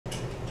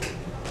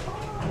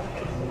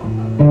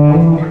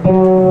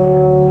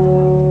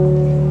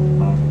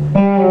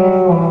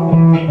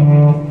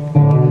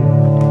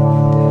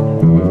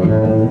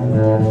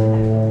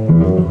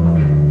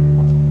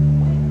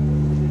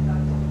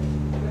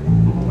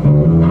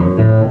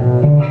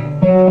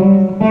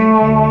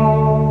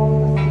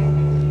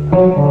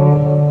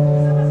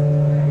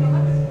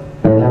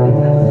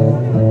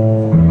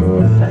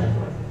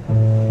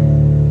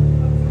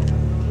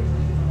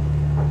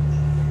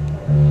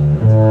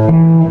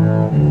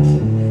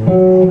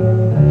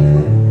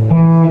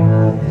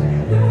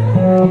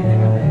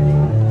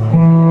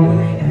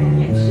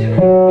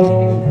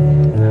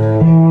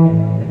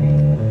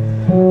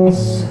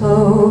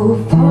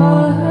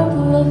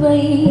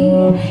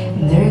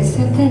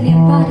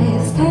anybody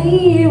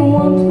stay?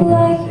 Won't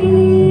like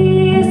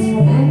this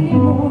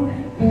anymore.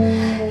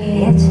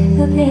 It's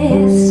the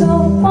day so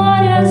far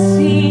to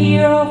see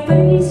your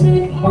face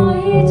at my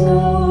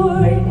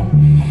door.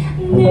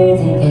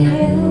 Nothing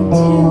help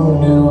to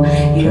know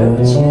you're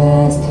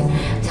just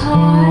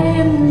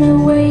time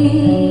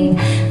away.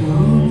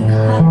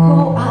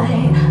 How I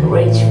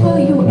reach for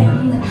you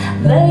and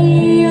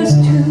lay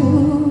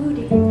stood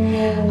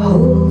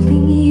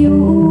holding you.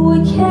 I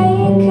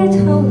can't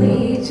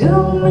only do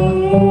me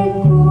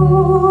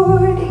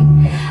good.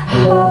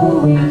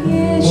 How I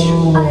wish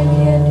I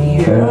get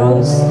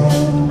yours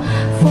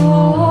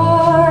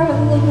far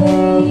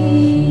away.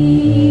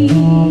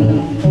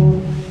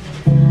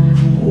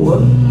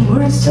 One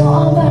more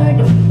summer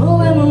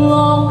moving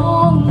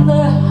along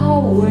the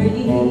highway.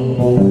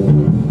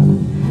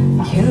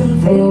 Can't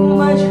think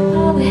much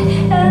of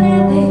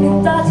anything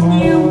that's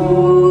new.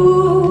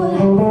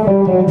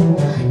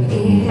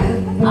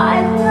 If I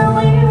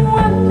really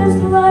want this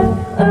life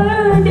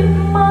earned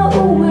my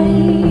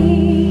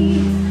way,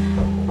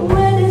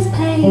 when it's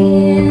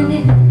pain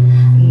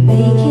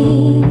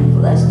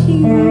making less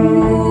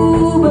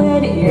you,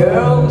 but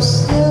you're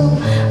so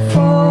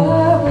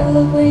far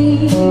away.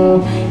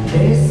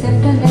 There's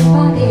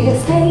nobody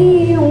say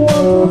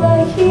won't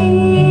like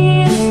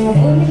this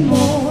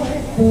anymore.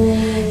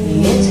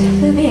 It's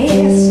the day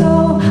so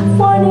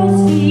far to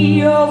see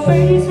your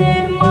face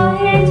in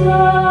my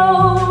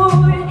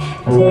door.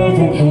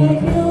 Didn't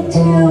help to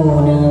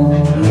know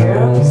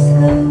you're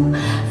so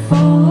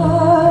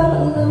far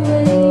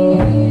away.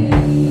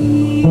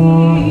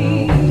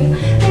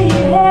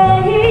 Yeah,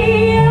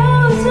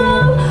 you're so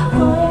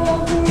far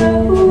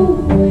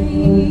away.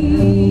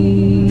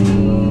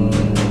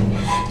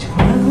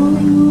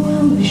 Traveling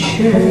around the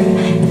shore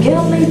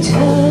got me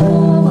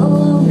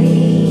lonely.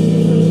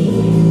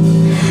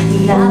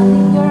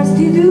 Nothing else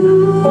to do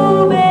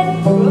but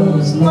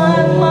cross my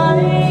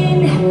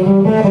mind.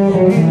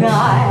 And I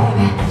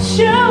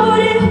sure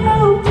did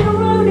hope the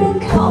road had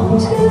come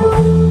to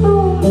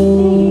me.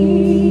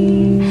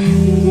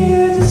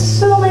 There's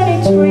so many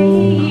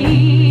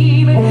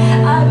dreams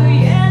I've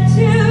yet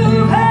to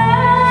find.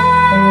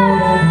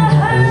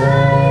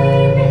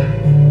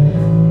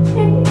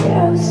 And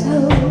you're so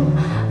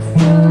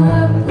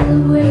far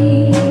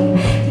away.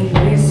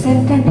 There's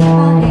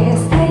anybody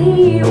say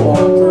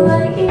won't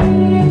like it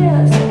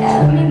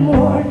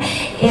anymore.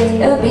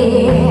 It'll be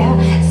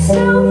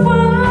so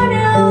far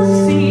to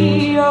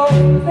see your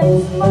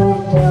face my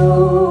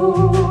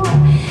door.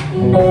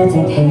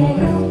 Nothing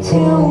help to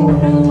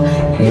know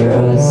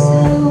you're so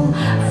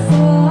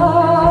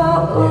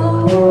far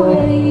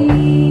away.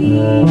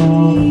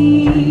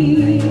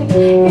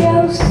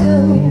 You're so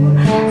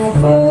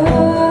far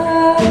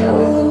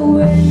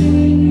away.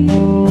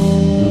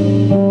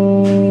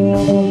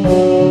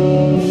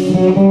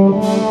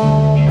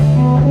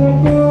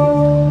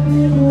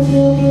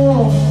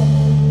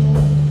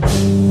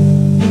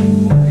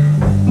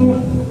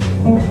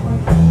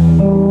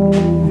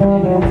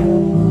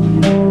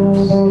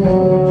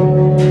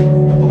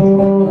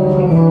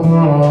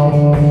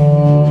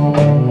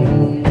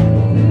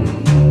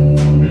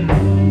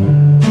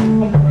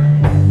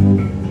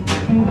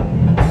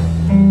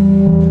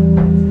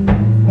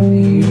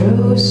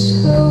 You're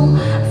so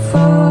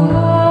far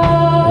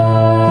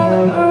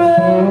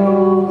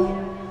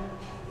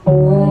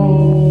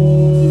away.